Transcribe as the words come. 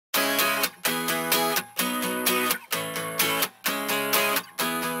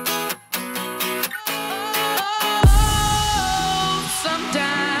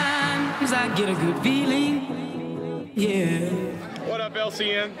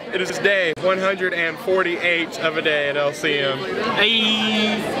LCM. It is day 148 of a day at LCM.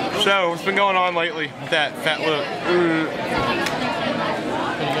 Hey! So, what's been going on lately with that fat look?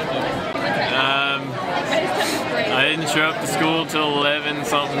 I didn't show up to school till 11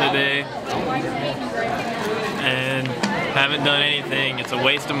 something today. And haven't done anything. It's a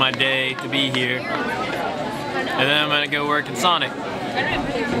waste of my day to be here. And then I'm gonna go work at Sonic.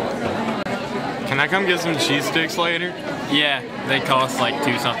 Can I come get some cheese sticks later? Yeah, they cost like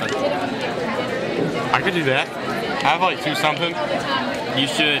 2 something. I could do that. I have like 2 something. You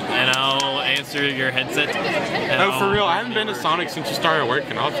should, and I'll answer your headset. Oh, for real? I haven't been to Sonic since you started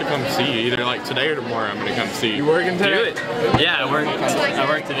working. I'll have to come see you. Either like today or tomorrow I'm gonna come see you. You working today? Do it. Yeah, I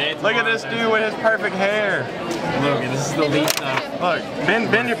work today. Look at this dude with his perfect hair. Look, this is the lead stuff. Look,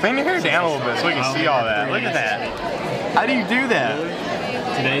 bend your hair down a little bit so we can see all that. Look at that. How do you do that?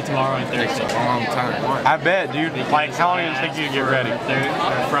 Today, tomorrow, and Thursday. Takes a long time. I bet, dude. Like, how long does it take you to get ready?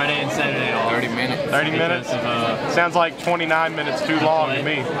 Friday and Saturday off. 30 minutes. 30 minutes? Sounds like 29 minutes too long to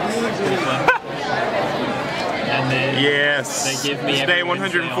me. And then yes. They give me day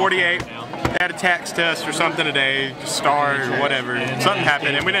 148. Had a tax test or something today, star or whatever. Something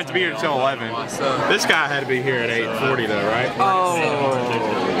happened, and we didn't have to be here until 11. This guy had to be here at 8:40 though, right? Oh.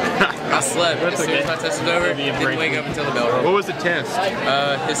 I slept as soon as I tested over. Didn't wake up until the bell rang. What was the test?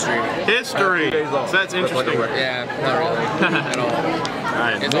 History. History. So that's interesting. Yeah, not really at all.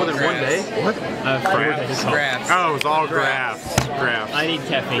 Right. It's more than one day? What? Graphs. Oh, it's all graphs. Graphs. I need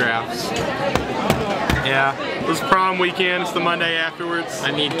caffeine. Graphs. Yeah. This is prom weekend. It's the Monday afterwards.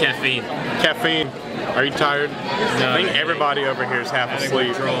 I need caffeine. Caffeine. Are you tired? No. I think everybody over here is half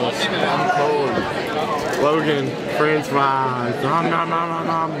asleep. I'm cold. Logan, French fries. Nom nom nom nom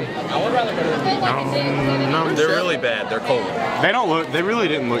nom. I would rather go to Nom nom. They're really bad. They're cold. They don't look. They really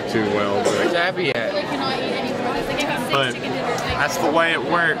didn't look too well. Where's Abby at? But that's the way it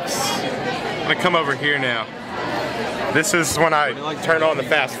works. I'm gonna come over here now. This is when I turn on the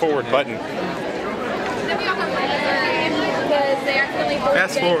fast forward button.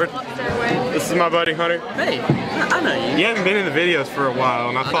 Fast forward. This is my buddy Hunter. Hey, I know you. You haven't been in the videos for a while,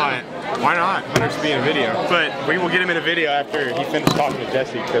 and I thought, why not? Hunter should be in a video. But we will get him in a video after he finishes talking to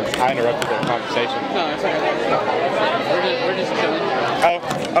Jesse because I interrupted their conversation. No, it's okay. We're just chilling.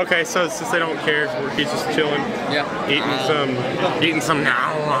 Oh, okay. So since they don't care, he's just chilling. Yeah. Eating some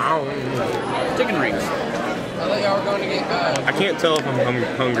Chicken rings. I thought y'all were going to get I can't tell if I'm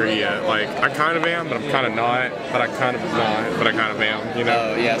hungry yet. Like, I kind of am, but I'm kind of not. But I kind of not, but I kind of am, you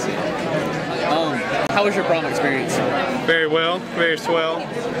know? Oh, yes. How was your prom experience? Very well, very swell.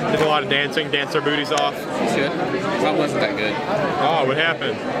 Did a lot of dancing, danced our booties off. That's good. Mine wasn't that good. Oh, what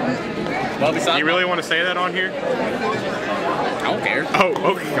happened? Well, besides you really want to say that on here? I don't care. Oh,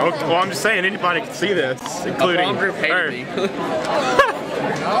 okay. Well, I'm just saying anybody can see this, including the prom group hated me.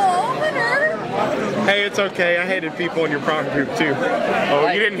 Hey, it's okay. I hated people in your prom group too. Oh,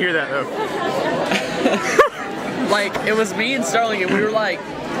 you didn't hear that though. Like, it was me and Sterling, and we were like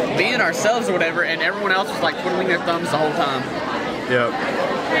being ourselves or whatever, and everyone else was like twiddling their thumbs the whole time. Yep.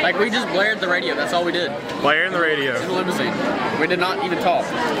 Like, we just blared the radio. That's all we did. Blaring the radio. In the limousine. We did not even talk.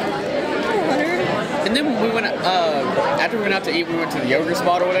 And then we went, after we went out to eat, we went to the yogurt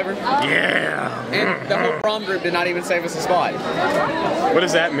spot or whatever. Yeah. And the whole prom group did not even save us a spot. What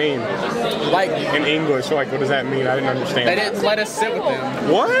does that mean? Like, in English, like, what does that mean? I didn't understand. They didn't let us sit with them.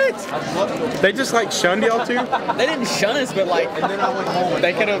 What? They just, like, shunned y'all too? They didn't shun us, but, like,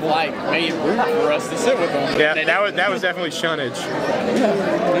 they could have, like, made room for us to sit with them. Yeah, that was definitely shunnage.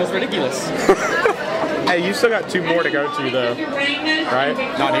 It was ridiculous. Hey, you still got 2 more to go to, though, right?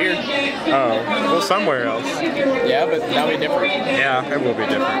 Not here. Oh, well, somewhere else. Yeah, but that'll be different. Yeah, it will be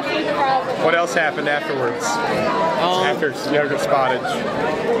different. What else happened afterwards? After yogurt spottage?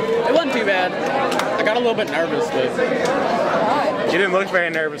 It wasn't too bad. I got a little bit nervous, but... You didn't look very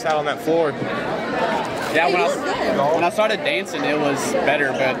nervous out on that floor. Yeah, when I started dancing, it was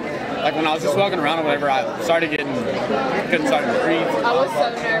better, but... Like, when I was just walking around or whatever, I couldn't start to breathe. I was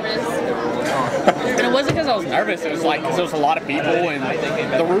so nervous. And it wasn't because I was nervous, it was like because there was a lot of people and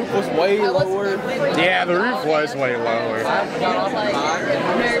the roof was way lower. Yeah, the roof was way lower. I was like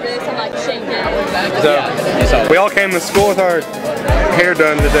nervous and like shaking. So, we all came to school with our hair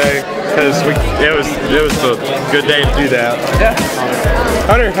done today because it was a good day to do that. Yeah.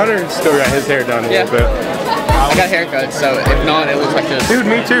 Hunter still got his hair done a little bit. I got a haircut, so if not, it looks like this. Dude,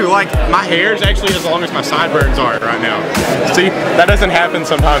 me too. Like, my hair is actually as long as my sideburns are right now. See, that doesn't happen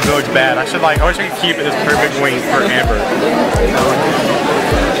sometimes. It looks bad. I wish I could keep it this perfect length forever.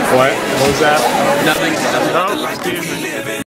 What? What was that? Nothing. Oh, excuse me.